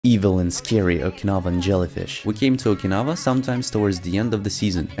Evil and scary Okinawan jellyfish. We came to Okinawa sometimes towards the end of the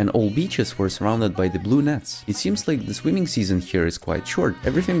season, and all beaches were surrounded by the blue nets. It seems like the swimming season here is quite short,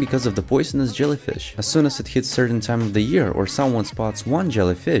 everything because of the poisonous jellyfish. As soon as it hits certain time of the year or someone spots one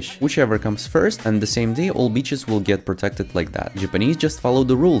jellyfish, whichever comes first, and the same day all beaches will get protected like that. Japanese just follow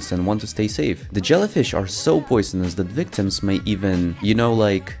the rules and want to stay safe. The jellyfish are so poisonous that victims may even,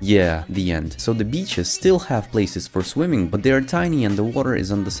 the end. So the beaches still have places for swimming, but they are tiny and the water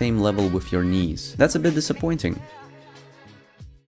is on the same level with your knees. That's a bit disappointing.